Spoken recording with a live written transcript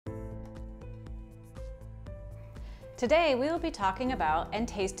Today we will be talking about and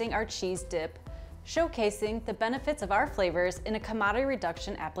tasting our cheese dip, showcasing the benefits of our flavors in a commodity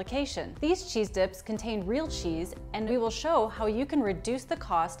reduction application. These cheese dips contain real cheese, and we will show how you can reduce the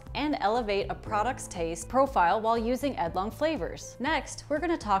cost and elevate a product's taste profile while using Edlong Flavors. Next, we're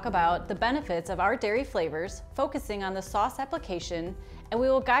going to talk about the benefits of our dairy flavors, focusing on the sauce application, and we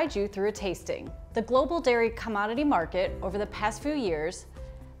will guide you through a tasting. The global dairy commodity market over the past few years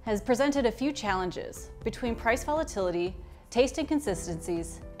has presented a few challenges between price volatility, taste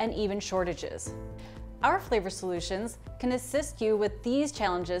inconsistencies, and even shortages. Our flavor solutions can assist you with these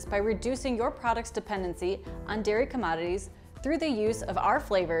challenges by reducing your product's dependency on dairy commodities through the use of our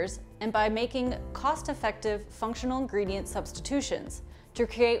flavors and by making cost-effective functional ingredient substitutions to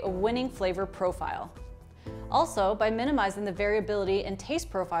create a winning flavor profile. Also, by minimizing the variability in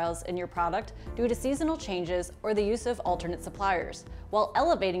taste profiles in your product due to seasonal changes or the use of alternate suppliers, while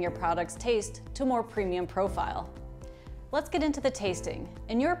elevating your product's taste to a more premium profile. Let's get into the tasting.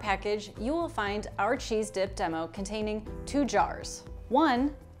 In your package, you will find our cheese dip demo containing 2 jars.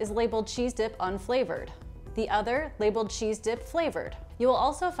 One is labeled cheese dip unflavored, the other labeled cheese dip flavored. You will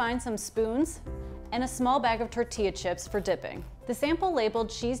also find some spoons and a small bag of tortilla chips for dipping. The sample labeled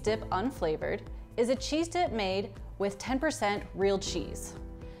cheese dip unflavored is a cheese dip made with 10% real cheese.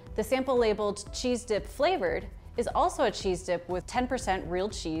 The sample labeled cheese dip flavored is also a cheese dip with 10% real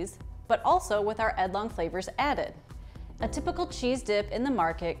cheese, but also with our Edlong flavors added. A typical cheese dip in the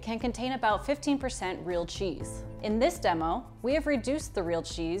market can contain about 15% real cheese. In this demo, we have reduced the real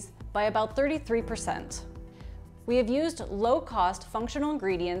cheese by about 33%. We have used low-cost functional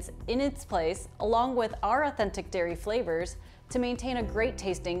ingredients in its place, along with our authentic dairy flavors, to maintain a great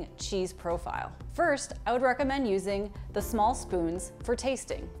tasting cheese profile. First, I would recommend using the small spoons for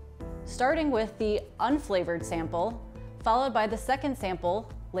tasting. Starting with the unflavored sample, followed by the second sample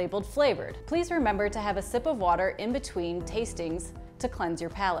labeled flavored. Please remember to have a sip of water in between tastings to cleanse your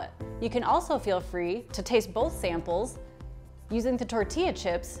palate. You can also feel free to taste both samples using the tortilla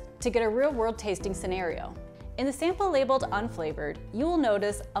chips to get a real-world tasting scenario. In the sample labeled unflavored, you will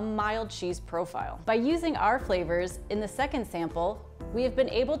notice a mild cheese profile. By using our flavors in the second sample, we have been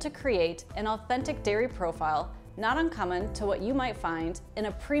able to create an authentic dairy profile not uncommon to what you might find in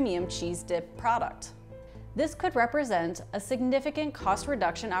a premium cheese dip product. This could represent a significant cost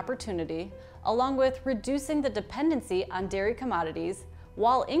reduction opportunity, along with reducing the dependency on dairy commodities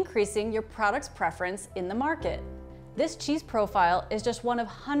while increasing your product's preference in the market. This cheese profile is just one of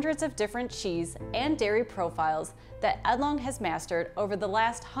hundreds of different cheese and dairy profiles that Edlong has mastered over the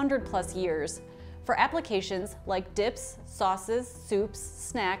last 100+ years for applications like dips, sauces, soups,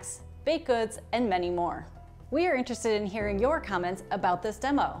 snacks, baked goods, and many more. We are interested in hearing your comments about this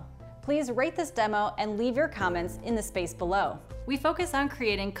demo. Please rate this demo and leave your comments in the space below. We focus on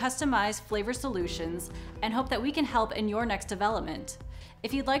creating customized flavor solutions and hope that we can help in your next development.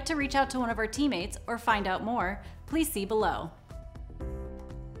 If you'd like to reach out to one of our teammates or find out more, please see below.